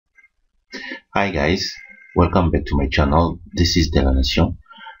Hi guys, welcome back to my channel. This is De La Nation.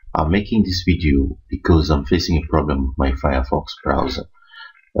 I'm making this video because I'm facing a problem with my Firefox browser.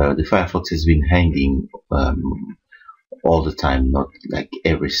 The Firefox has been hanging all the time, not like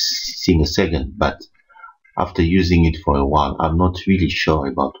every single second, but after using it for a while, I'm not really sure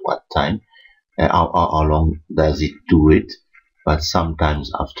about what time, how long does it do it, but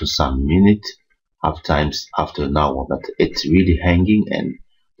sometimes after some minutes, sometimes after an hour, but it's really hanging, and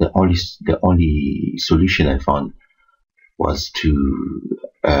the only solution I found was to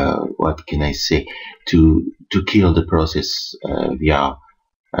what can I say, to kill the process via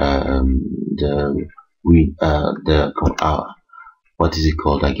the the what is it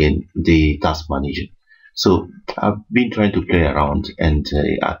called again, the task manager. So I've been trying to play around, and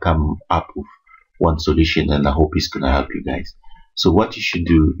I come up with one solution, and I hope it's gonna help you guys. So what you should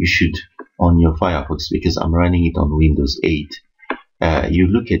do, you should, on your Firefox, because I'm running it on Windows 8,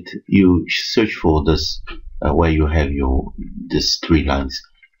 you search for this where you have your these three lines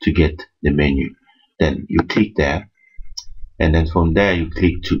to get the menu. Then you click there, and then from there you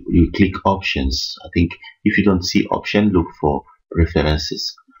click options. I think if you don't see option, look for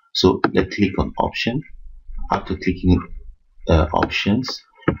preferences. So let's click on option. After clicking options,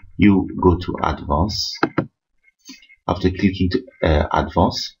 you go to advanced. After clicking to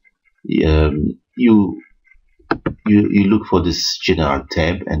advanced, you look for this general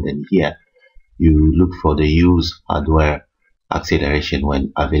tab, and then here you look for the use hardware acceleration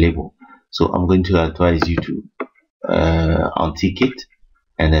when available. So I'm going to advise you to untick it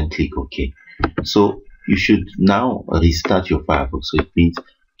and then click OK. So you should now restart your Firefox. So it means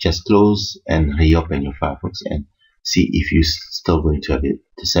just close and reopen your Firefox and see if you're still going to have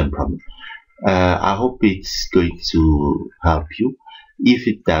the same problem. I hope it's going to help you. If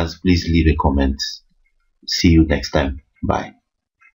it does, please leave a comment. See you next time. Bye.